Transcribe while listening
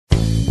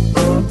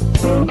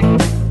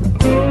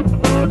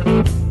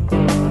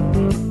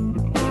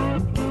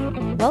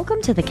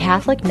Welcome to the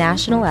Catholic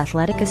National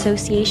Athletic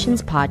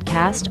Association's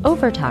podcast,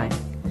 Overtime.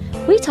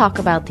 We talk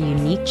about the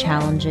unique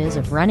challenges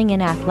of running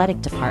an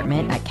athletic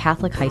department at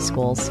Catholic high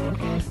schools.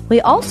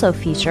 We also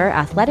feature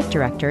athletic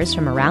directors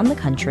from around the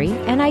country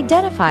and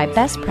identify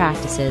best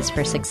practices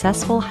for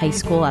successful high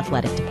school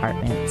athletic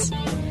departments.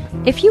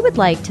 If you would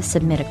like to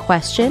submit a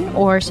question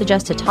or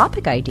suggest a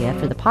topic idea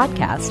for the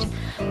podcast,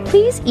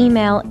 please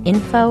email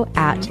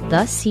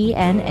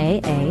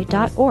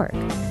info@thecnaa.org.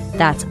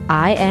 That's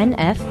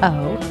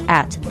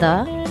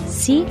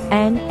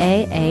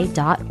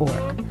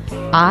info@thecnaa.org.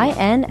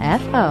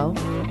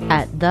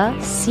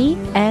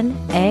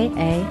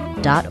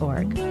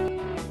 info@thecnaa.org.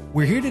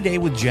 We're here today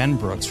with Jen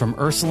Brooks from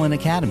Ursuline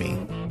Academy.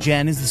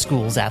 Jen is the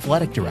school's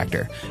athletic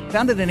director.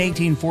 Founded in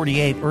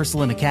 1848,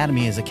 Ursuline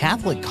Academy is a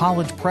Catholic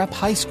college prep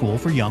high school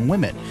for young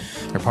women.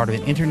 They're part of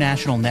an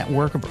international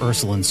network of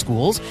Ursuline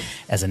schools.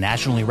 As a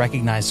nationally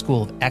recognized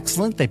school of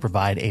excellence, they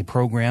provide a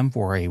program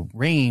for a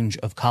range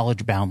of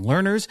college-bound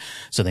learners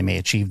so they may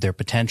achieve their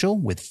potential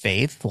with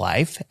faith,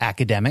 life,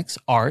 academics,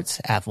 arts,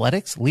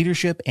 athletics,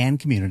 leadership, and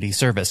community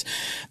service.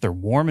 Their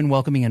warm and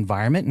welcoming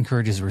environment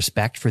encourages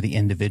respect for the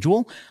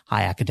individual,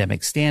 high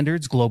academic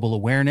standards, global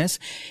awareness,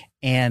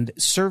 and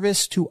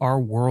service to our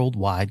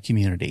worldwide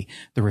community.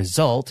 The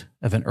result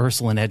of an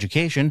Ursuline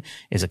education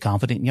is a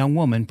confident young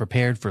woman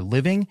prepared for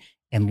living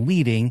and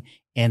leading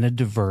in a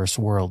diverse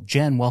world.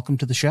 Jen, welcome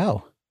to the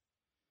show.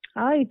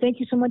 Hi, thank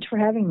you so much for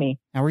having me.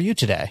 How are you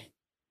today?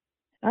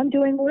 I'm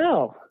doing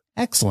well.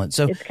 Excellent.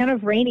 So it's kind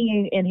of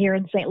raining in here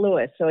in St.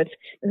 Louis, so this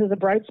is a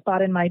bright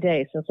spot in my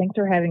day. So thanks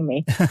for having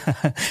me.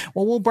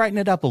 Well, we'll brighten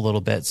it up a little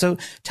bit. So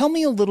tell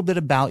me a little bit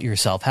about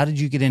yourself. How did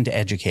you get into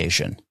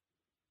education?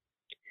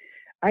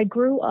 I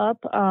grew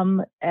up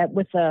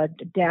with a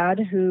dad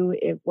who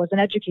was an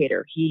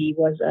educator. He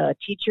was a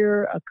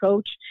teacher, a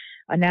coach,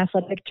 an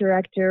athletic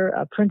director,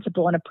 a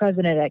principal, and a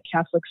president at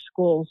Catholic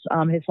schools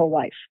his whole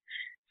life.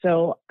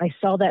 So I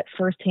saw that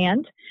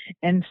firsthand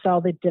and saw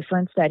the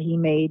difference that he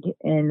made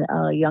in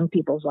young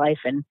people's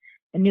life, and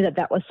knew that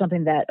that was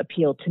something that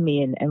appealed to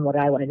me and what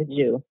I wanted to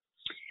do.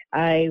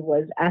 I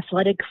was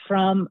athletic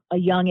from a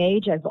young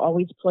age. I've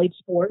always played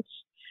sports.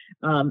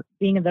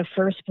 Being the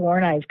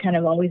firstborn, I've kind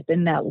of always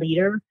been that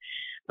leader.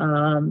 So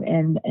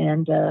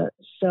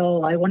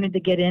I wanted to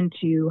get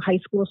into high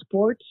school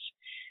sports.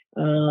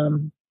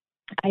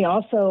 I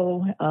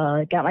also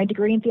got my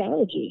degree in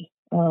theology.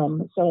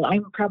 So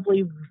I'm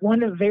probably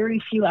one of very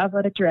few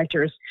athletic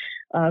directors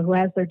who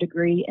has their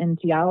degree in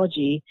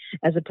theology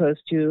as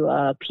opposed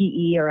to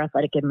PE or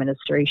athletic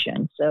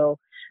administration. So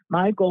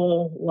my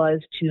goal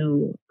was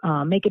to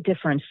make a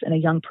difference in a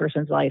young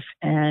person's life,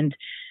 and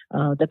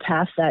the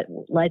path that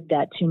led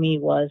that to me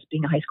was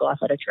being a high school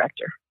athletic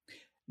director.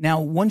 Now,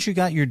 once you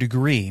got your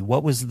degree,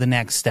 what was the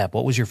next step?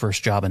 What was your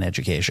first job in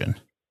education?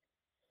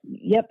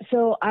 Yep.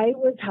 So I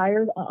was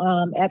hired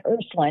at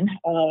Ursuline.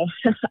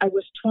 I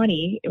was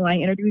 20 when I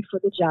interviewed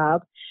for the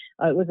job.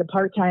 It was a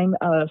part-time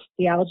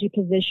theology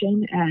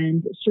position,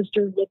 and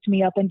sister looked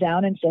me up and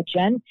down and said,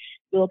 "Jen,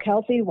 you look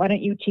healthy. Why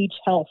don't you teach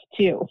health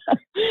too?"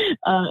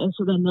 And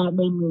so then that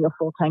made me a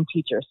full-time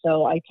teacher.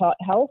 So I taught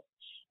health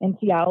and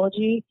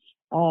theology.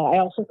 I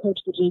also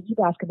coached the JV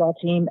basketball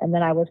team, and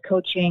then I was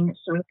coaching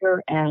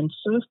soccer and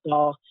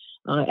softball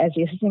as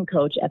the assistant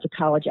coach at the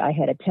college I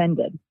had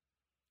attended.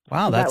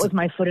 Wow, so that was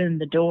my foot in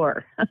the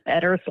door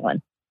at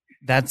Ursuline.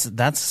 That's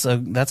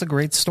a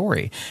great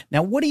story.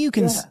 Now, what do you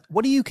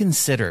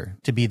consider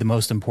to be the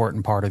most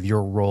important part of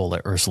your role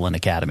at Ursuline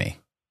Academy?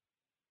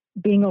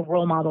 Being a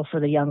role model for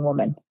the young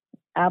woman.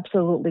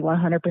 Absolutely,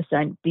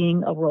 100%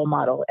 being a role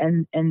model,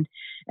 and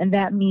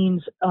that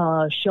means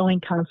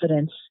showing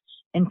confidence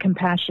and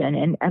compassion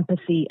and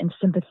empathy and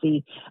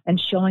sympathy, and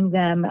showing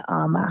them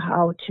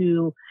how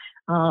to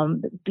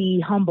be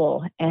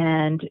humble,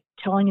 and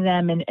telling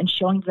them and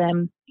showing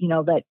them,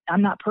 that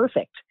I'm not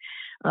perfect.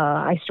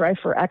 I strive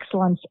for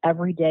excellence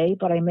every day,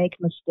 but I make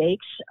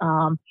mistakes.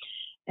 And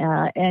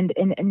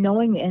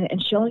knowing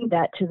and showing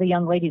that to the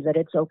young ladies that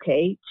it's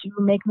okay to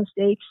make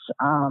mistakes,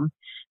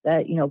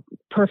 that,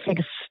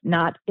 perfect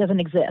doesn't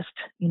exist.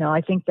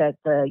 I think that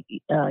the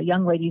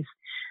young ladies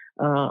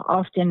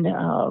often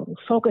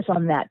focus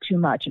on that too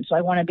much. And so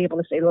I want to be able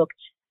to say, look,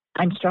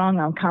 I'm strong,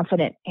 I'm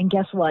confident, and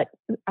guess what?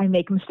 I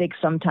make mistakes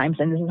sometimes,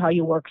 and this is how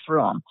you work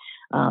through them.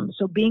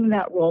 So being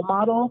that role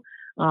model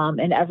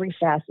in every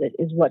facet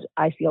is what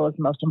I feel is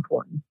most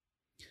important.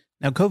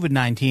 Now,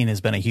 COVID-19 has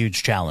been a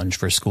huge challenge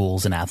for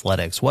schools and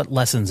athletics. What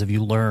lessons have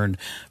you learned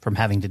from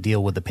having to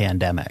deal with the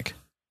pandemic?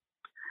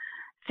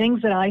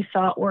 Things that I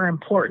thought were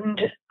important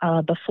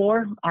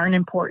before aren't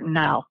important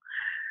now.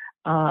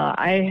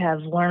 I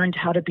have learned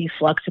how to be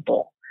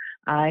flexible.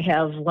 I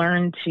have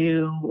learned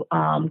to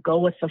go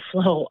with the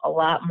flow a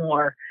lot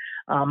more.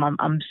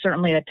 I'm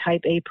certainly a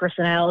type A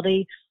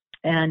personality,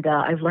 and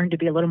I've learned to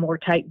be a little more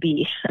type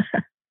B.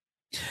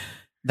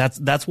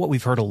 That's what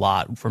we've heard a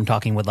lot from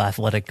talking with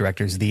athletic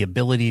directors. The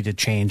ability to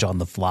change on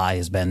the fly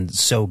has been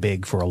so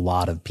big for a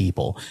lot of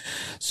people.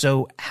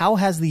 So how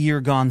has the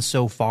year gone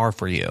so far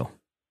for you?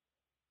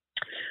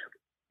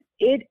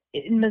 It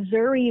in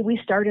Missouri, we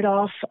started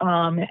off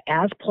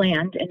as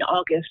planned in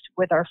August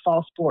with our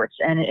fall sports.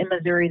 And in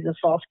Missouri, the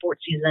fall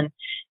sports season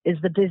is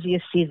the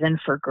busiest season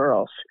for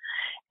girls.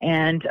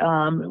 And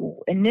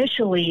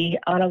initially,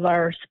 out of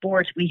our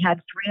sports, we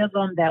had 3 of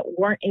them that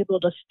weren't able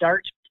to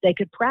start. They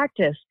could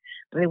practice,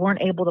 but they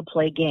weren't able to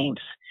play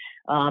games.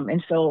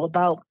 And so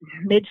about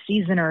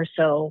mid-season or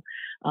so,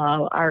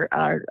 all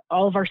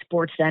of our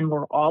sports then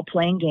were all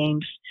playing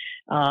games.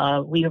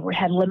 We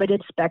had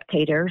limited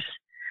spectators.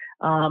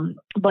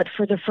 But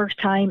for the first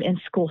time in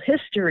school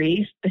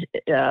history,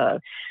 it's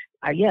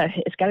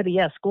got to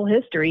be, school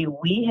history,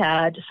 we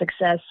had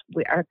success.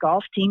 Our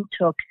golf team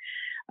took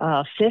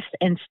 5th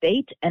in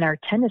state, and our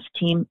tennis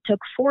team took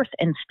 4th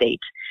in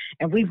state.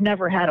 And we've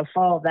never had a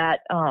fall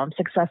that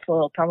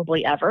successful,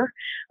 probably ever.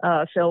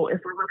 So if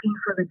we're looking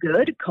for the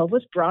good,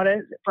 COVA's brought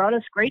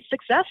us great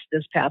success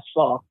this past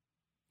fall.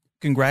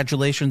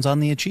 Congratulations on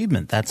the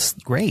achievement. That's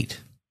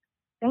great.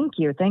 Thank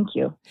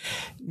you.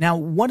 Now,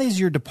 what has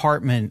your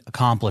department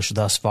accomplished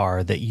thus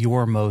far that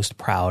you're most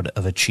proud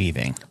of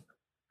achieving?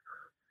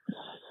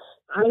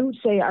 I would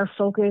say our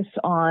focus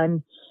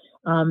on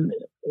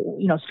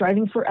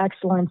striving for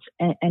excellence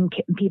and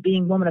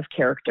being women of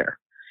character.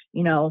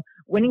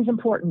 Winning's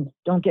important.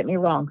 Don't get me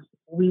wrong.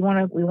 We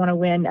want to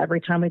win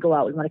every time we go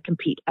out. We want to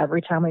compete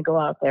every time we go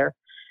out there.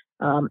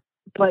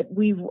 But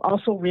we've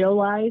also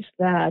realized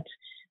that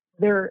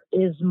there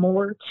is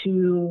more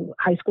to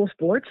high school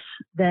sports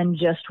than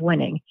just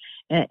winning.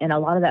 And a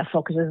lot of that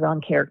focuses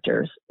on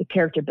character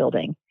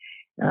building.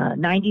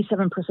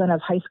 97%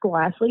 of high school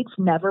athletes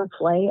never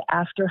play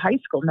after high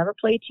school, never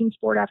play a team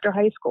sport after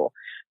high school.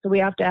 So we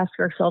have to ask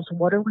ourselves,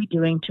 what are we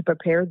doing to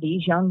prepare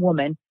these young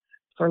women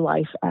for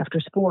life after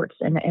sports?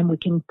 And we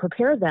can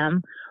prepare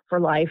them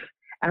for life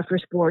after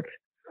sports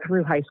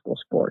through high school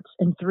sports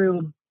and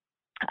through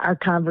our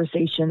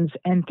conversations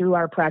and through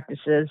our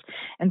practices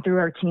and through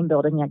our team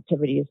building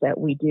activities that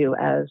we do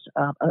as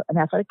an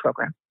athletic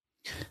program.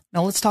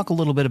 Now let's talk a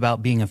little bit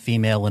about being a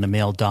female in a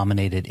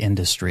male-dominated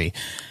industry.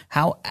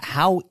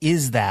 How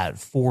is that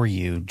for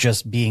you,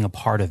 just being a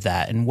part of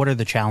that, and what are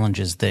the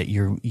challenges that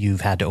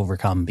you've had to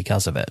overcome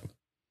because of it?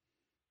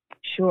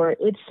 Sure,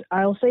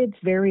 I'll say it's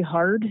very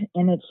hard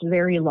and it's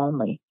very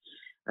lonely.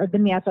 I've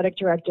been the athletic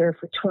director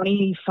for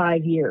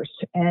 25 years,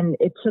 and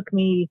it took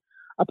me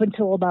up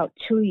until about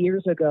 2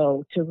 years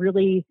ago to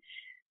really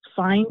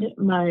find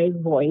my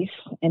voice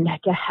and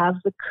to have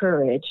the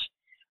courage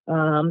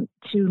to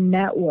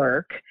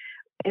network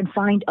and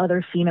find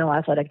other female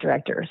athletic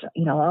directors.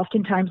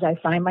 Oftentimes I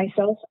find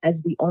myself as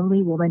the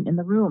only woman in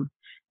the room,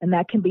 and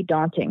that can be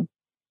daunting.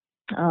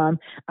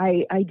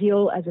 I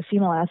deal as a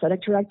female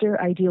athletic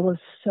director, I deal with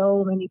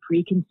so many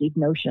preconceived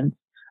notions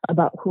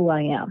about who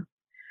I am.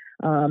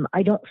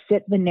 I don't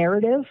fit the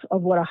narrative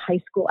of what a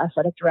high school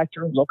athletic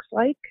director looks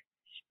like.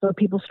 So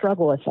people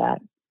struggle with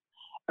that.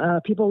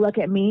 People look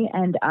at me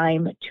and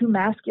I'm too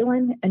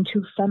masculine and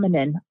too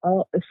feminine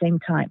all at the same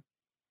time.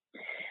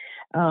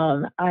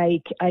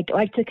 I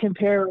like to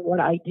compare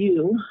what I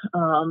do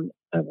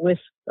as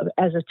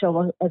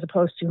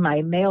opposed to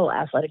my male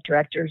athletic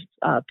directors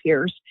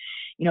peers.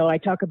 I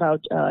talk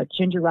about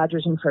Ginger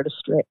Rogers and Fred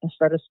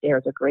Astaire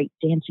as a great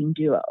dancing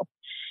duo.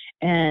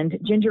 And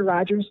Ginger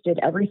Rogers did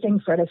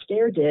everything Fred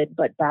Astaire did,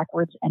 but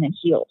backwards and in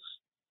heels.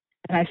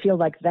 And I feel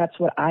like that's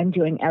what I'm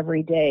doing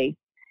every day,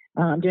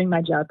 doing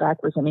my job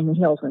backwards and in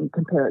heels when you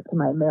compare it to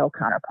my male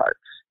counterparts.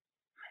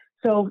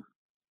 So,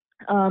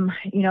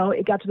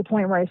 it got to the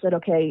point where I said,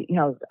 okay,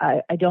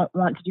 I don't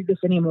want to do this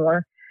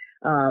anymore.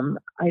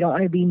 I don't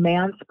want to be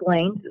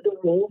mansplained the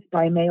rules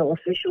by male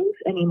officials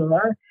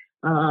anymore.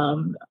 I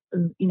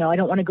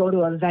don't want to go to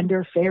a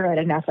vendor fair at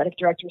an athletic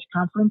directors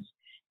conference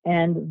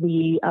and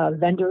the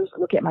vendors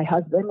look at my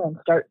husband and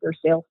start their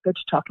sales pitch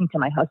talking to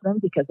my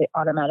husband because they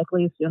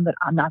automatically assume that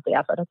I'm not the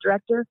athletic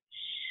director.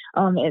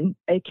 And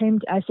I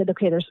said,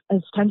 okay,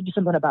 it's time to do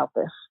something about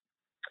this.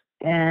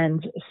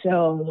 And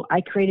so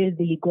I created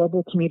the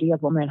Global Community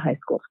of Women in High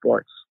School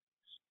Sports.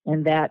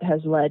 And that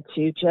has led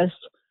to just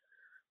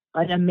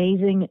an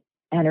amazing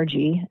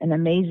energy, an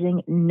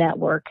amazing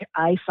network.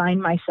 I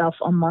find myself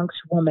amongst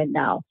women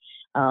now,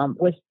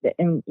 we're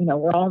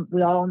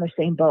all in the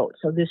same boat.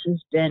 So this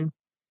has been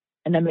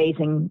an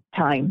amazing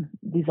time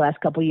these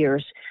last couple of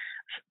years,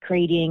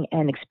 creating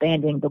and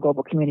expanding the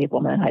Global Community of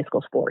Women in High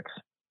School Sports.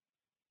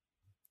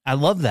 I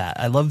love that.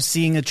 I love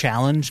seeing a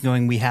challenge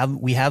going, we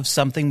have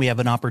something, we have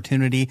an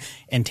opportunity,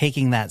 and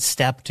taking that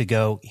step to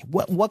go,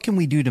 what can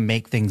we do to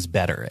make things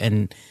better?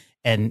 And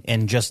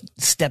just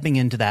stepping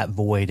into that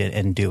void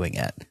and doing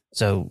it.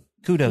 So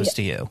kudos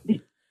to you.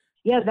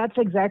 Yeah, that's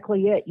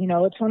exactly it.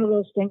 It's one of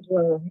those things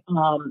where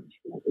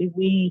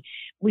we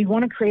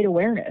want to create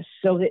awareness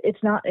so that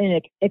it's not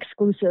an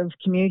exclusive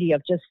community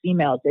of just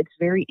females. It's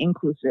very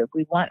inclusive.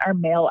 We want our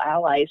male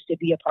allies to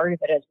be a part of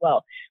it as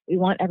well. We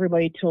want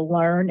everybody to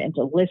learn and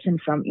to listen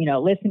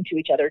to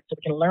each other so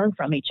we can learn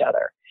from each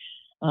other.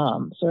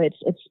 So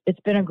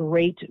it's been a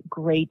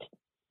great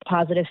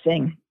positive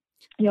thing.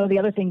 The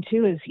other thing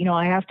too is,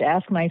 I have to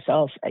ask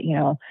myself,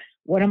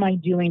 what am I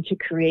doing to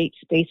create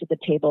space at the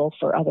table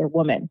for other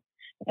women?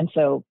 And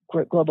so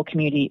global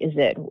community is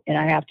it. And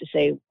I have to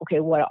say, okay,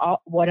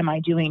 what am I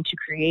doing to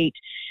create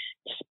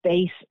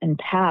space and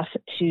path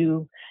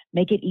to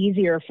make it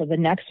easier for the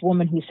next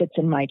woman who sits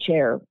in my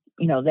chair?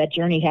 That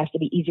journey has to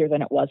be easier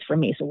than it was for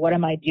me. So what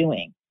am I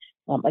doing?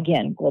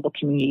 Again, global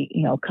community,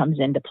 comes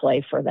into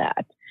play for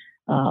that.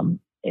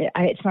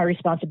 It's my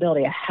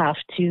responsibility. I have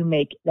to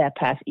make that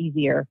path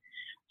easier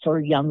for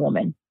a young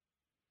woman.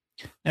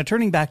 Now,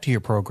 turning back to your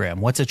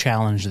program, what's a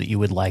challenge that you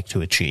would like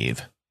to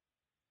achieve?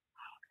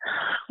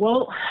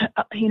 Well,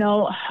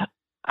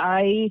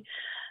 I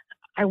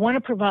want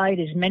to provide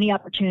as many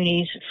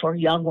opportunities for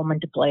young women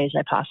to play as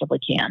I possibly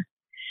can.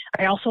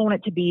 I also want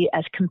it to be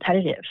as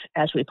competitive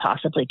as we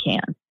possibly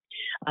can.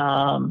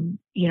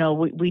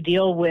 We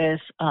deal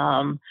with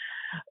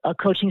a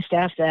coaching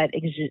staff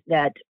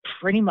that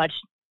pretty much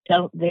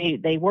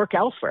they work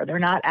elsewhere. They're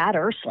not at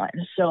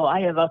Ursuline. So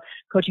I have a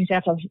coaching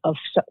staff of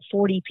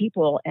 40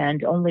 people,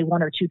 and only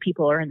 1 or 2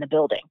 people are in the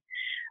building.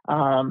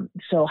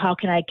 So how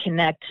can I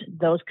connect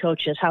those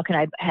coaches? How can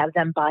I have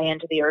them buy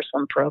into the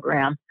Ursuline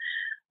program?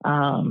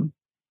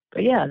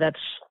 But yeah, that's,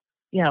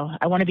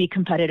 I want to be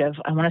competitive.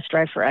 I want to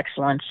strive for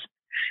excellence.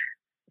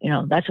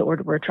 That's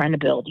what we're trying to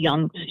build.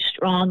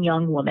 Strong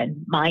young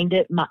women,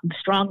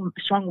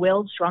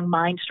 strong-willed, strong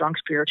mind, strong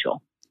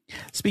spiritual.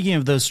 Speaking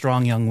of those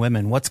strong young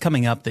women, what's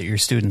coming up that your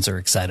students are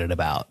excited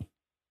about?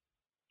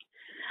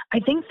 I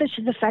think this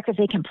is the fact that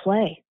they can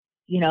play.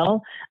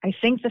 I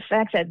think the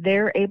fact that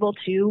they're able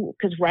to,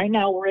 because right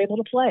now we're able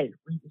to play.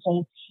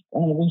 So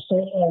we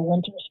started our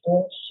winter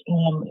sports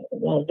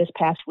this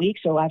past week.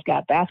 So I've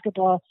got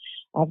basketball,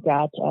 I've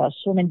got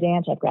swim and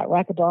dance, I've got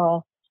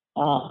racquetball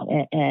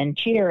and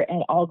cheer,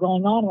 and all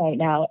going on right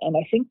now. And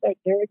I think that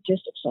they're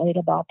just excited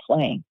about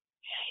playing.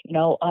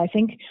 I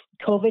think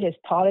COVID has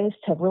taught us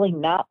to really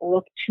not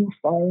look too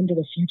far into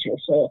the future.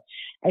 So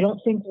I don't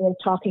think they're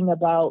talking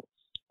about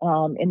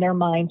in their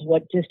minds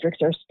what districts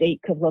or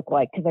state could look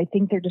like, because I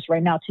think they're just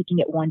right now taking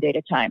it one day at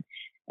a time.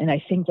 And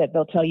I think that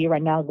they'll tell you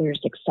right now they're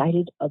just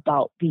excited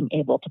about being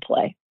able to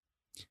play.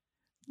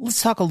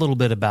 Let's talk a little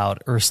bit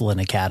about Ursuline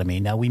Academy.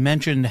 Now, we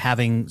mentioned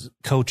having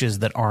coaches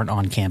that aren't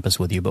on campus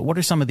with you, but what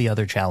are some of the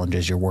other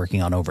challenges you're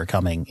working on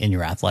overcoming in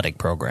your athletic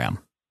program?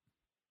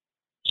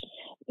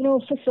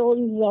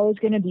 Facilities is always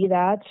going to be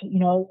that.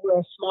 We're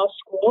a small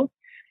school.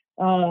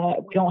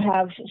 We don't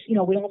have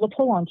a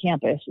pool on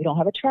campus. We don't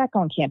have a track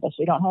on campus.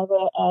 We don't have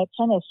a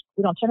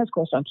tennis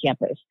course on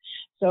campus.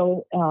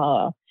 So,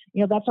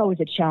 that's always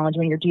a challenge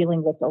when you're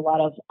dealing with a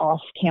lot of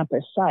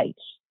off-campus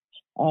sites.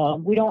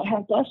 We don't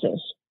have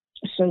buses.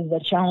 So the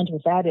challenge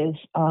with that is,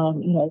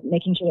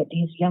 making sure that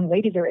these young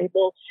ladies are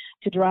able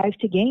to drive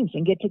to games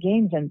and get to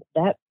games. And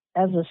that's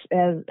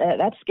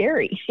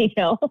scary,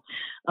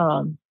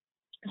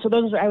 So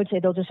I would say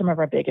those are some of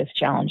our biggest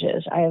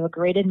challenges. I have a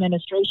great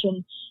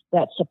administration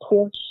that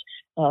supports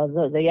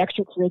the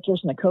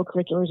extracurriculars and the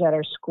co-curriculars at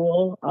our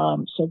school.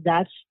 So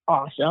that's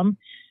awesome.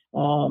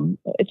 So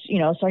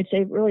I'd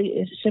say really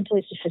it's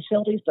the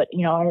facilities, but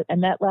I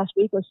met last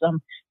week with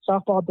some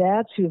softball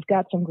dads who've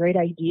got some great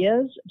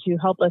ideas to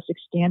help us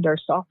expand our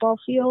softball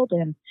field.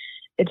 And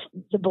it's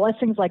the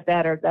blessings like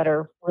that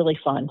are really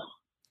fun.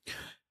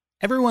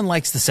 Everyone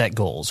likes to set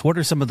goals. What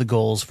are some of the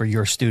goals for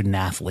your student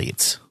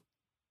athletes?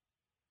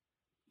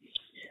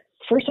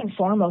 First and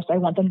foremost, I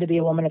want them to be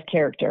a woman of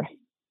character.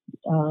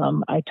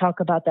 I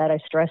talk about that. I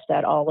stress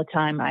that all the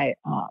time. I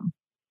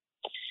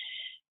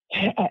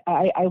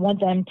want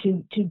them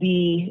to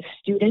be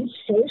students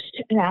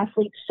first and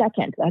athletes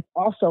second. That's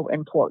also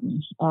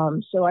important.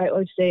 So I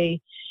always say,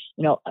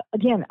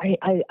 again,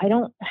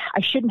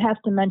 I shouldn't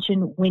have to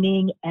mention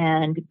winning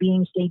and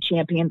being state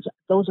champions.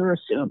 Those are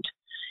assumed.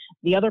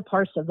 The other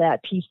parts of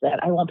that piece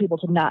that I want people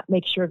to not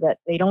make sure that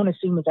they don't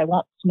assume is I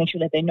want to make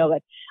sure that they know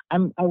that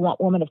I want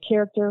women of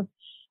character.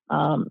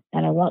 And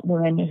I want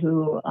women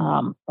who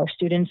are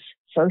students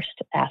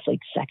first,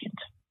 athletes second.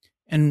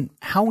 And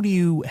how do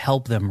you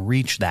help them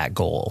reach that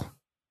goal?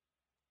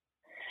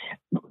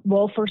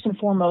 Well, first and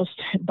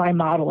foremost, by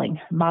modeling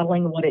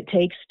what it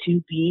takes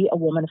to be a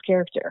woman of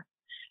character.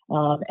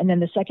 And then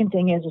the second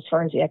thing is, as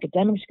far as the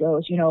academics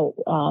goes,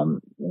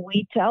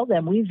 we tell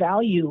them we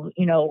value,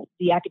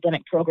 the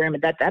academic program,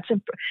 and that's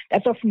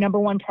our number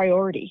one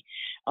priority.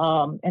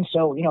 And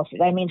so,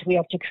 that means we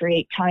have to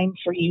create time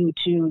for you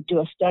to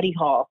do a study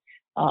hall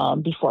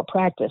before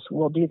practice.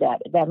 We'll do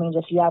that. That means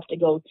if you have to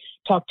go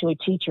talk to a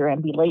teacher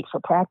and be late for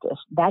practice,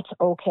 that's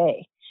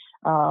okay.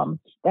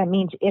 That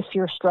means if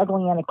you're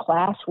struggling in a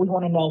class, we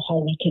want to know how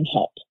we can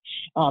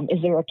help. Is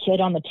there a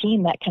kid on the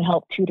team that can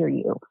help tutor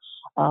you?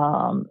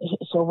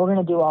 So we're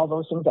going to do all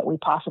those things that we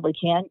possibly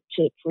can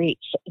to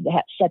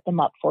set them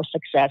up for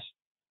success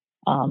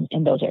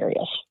in those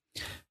areas.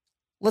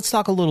 Let's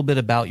talk a little bit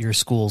about your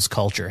school's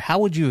culture. How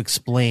would you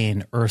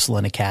explain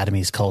Ursuline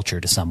Academy's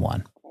culture to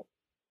someone?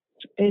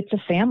 It's a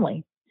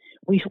family.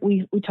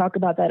 We talk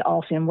about that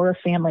often. We're a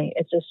family.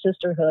 It's a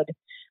sisterhood.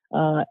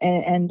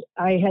 And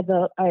I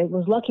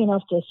was lucky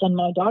enough to send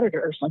my daughter to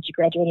Ursuline. She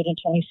graduated in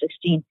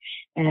 2016,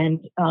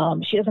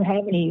 and she doesn't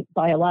have any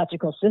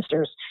biological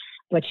sisters.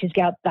 but she's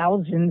got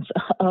thousands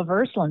of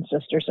Ursuline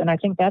sisters. And I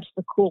think that's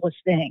the coolest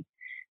thing.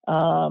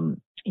 So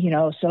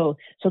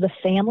the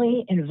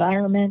family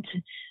environment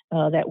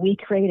that we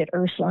create at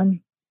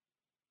Ursuline,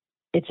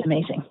 it's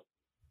amazing.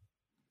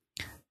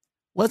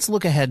 Let's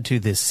look ahead to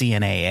the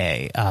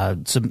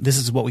CNAA. So this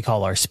is what we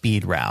call our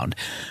speed round.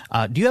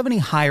 Do you have any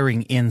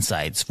hiring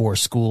insights for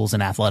schools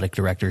and athletic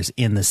directors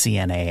in the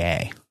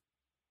CNAA?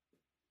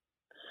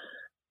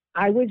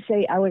 I would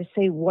say,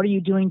 what are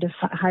you doing to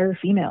hire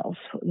females?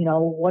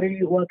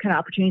 What kind of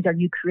opportunities are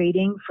you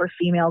creating for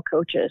female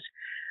coaches?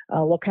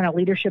 What kind of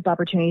leadership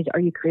opportunities are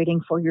you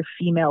creating for your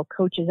female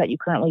coaches that you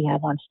currently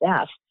have on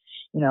staff?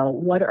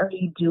 What are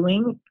you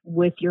doing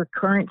with your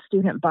current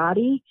student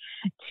body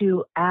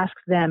to ask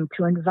them,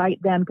 to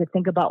invite them to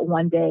think about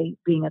one day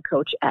being a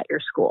coach at your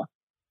school?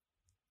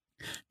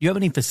 Do you have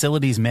any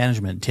facilities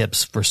management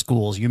tips for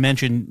schools? You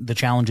mentioned the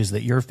challenges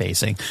that you're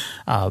facing.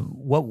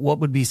 What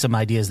would be some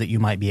ideas that you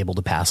might be able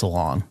to pass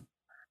along?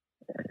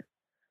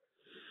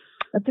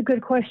 That's a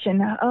good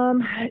question. I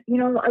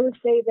would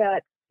say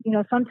that,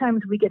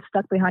 sometimes we get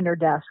stuck behind our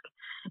desk.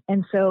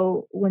 And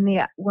so when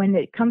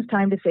it comes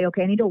time to say,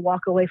 okay, I need to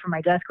walk away from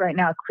my desk right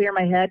now, clear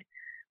my head,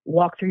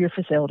 walk through your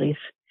facilities.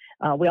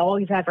 We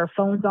always have our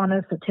phones on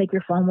us, so take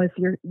your phone with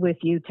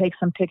you, take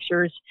some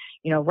pictures,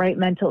 write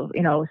send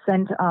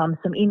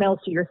some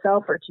emails to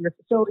yourself or to your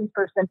facilities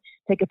person,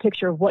 take a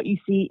picture of what you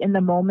see in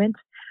the moment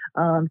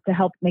to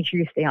help make sure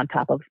you stay on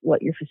top of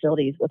what's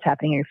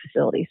happening in your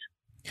facilities.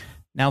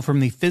 Now, from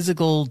the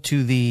physical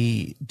to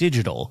the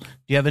digital, do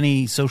you have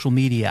any social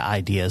media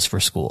ideas for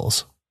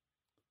schools?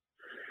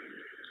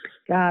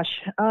 Gosh,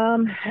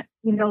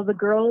 the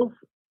girls,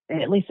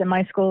 at least in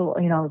my school,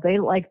 they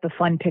like the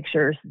fun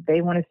pictures.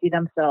 They want to see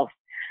themselves.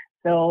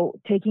 So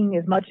taking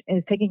as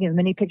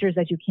many pictures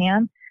as you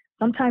can.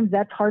 Sometimes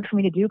that's hard for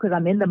me to do because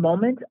I'm in the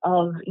moment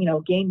of,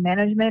 game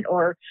management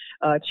or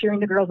cheering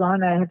the girls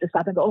on. And I have to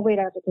stop and go, oh, wait,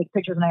 I have to take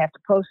pictures and I have to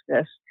post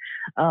this.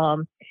 I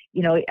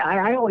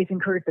always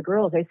encourage the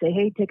girls. I say,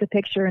 hey, take a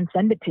picture and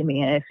send it to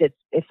me. And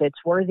if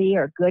it's worthy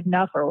or good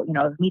enough or,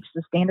 meets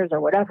the standards or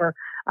whatever,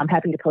 I'm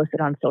happy to post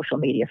it on social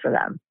media for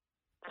them.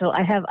 So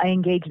I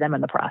engage them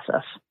in the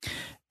process.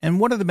 And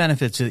what are the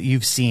benefits that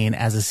you've seen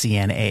as a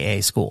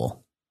CNAA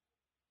school?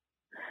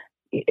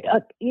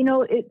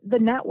 The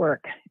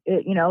network,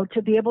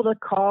 to be able to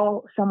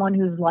call someone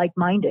who's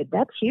like-minded,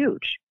 that's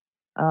huge.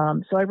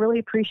 So I really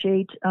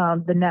appreciate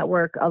the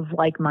network of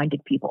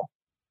like-minded people.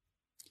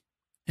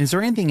 Is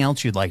there anything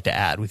else you'd like to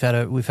add? We've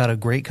had a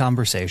great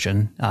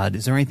conversation.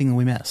 Is there anything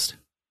we missed?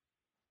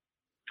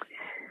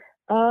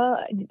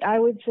 I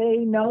would say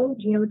no.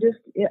 Just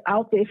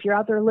if you're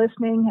out there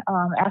listening,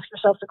 ask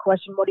yourself the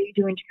question: what are you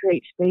doing to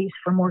create space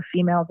for more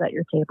females at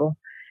your table?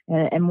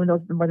 And when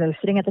they're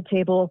sitting at the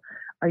table,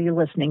 are you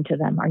listening to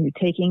them? Are you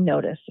taking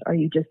notice? Are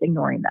you just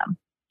ignoring them?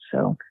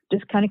 So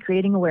just kind of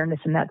creating awareness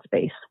in that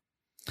space.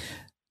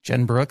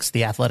 Jen Brooks,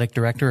 the athletic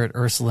director at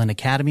Ursuline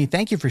Academy.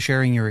 Thank you for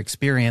sharing your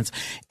experience.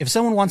 If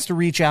someone wants to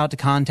reach out to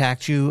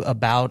contact you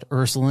about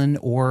Ursuline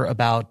or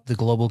about the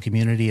global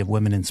community of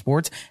women in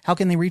sports, how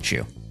can they reach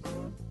you?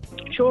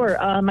 Sure.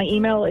 My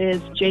email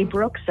is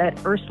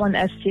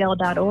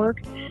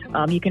jbrooks@ursulinestl.org.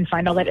 You can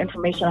find all that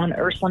information on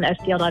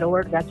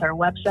ursulinestl.org. That's our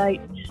website.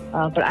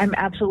 But I'm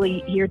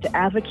absolutely here to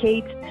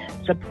advocate,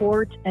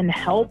 support, and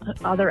help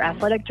other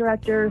athletic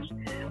directors,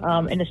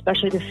 and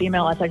especially the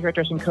female athletic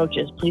directors and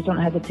coaches. Please don't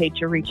hesitate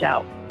to reach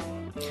out.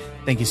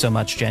 Thank you so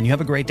much, Jen. You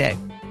have a great day.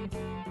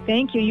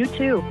 Thank you. You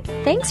too.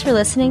 Thanks for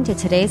listening to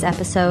today's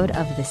episode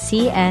of the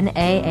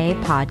CNAA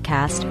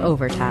podcast,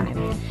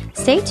 Overtime.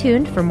 Stay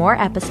tuned for more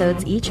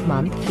episodes each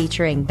month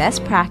featuring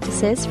best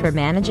practices for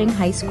managing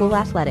high school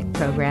athletic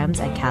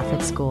programs at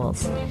Catholic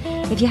schools.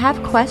 If you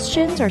have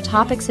questions or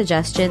topic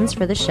suggestions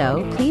for the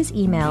show, please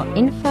email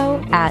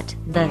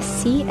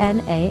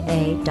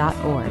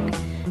info@thecnaa.org.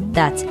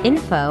 That's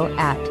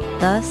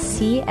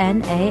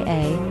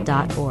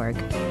info@thecnaa.org.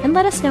 And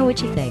let us know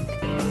what you think.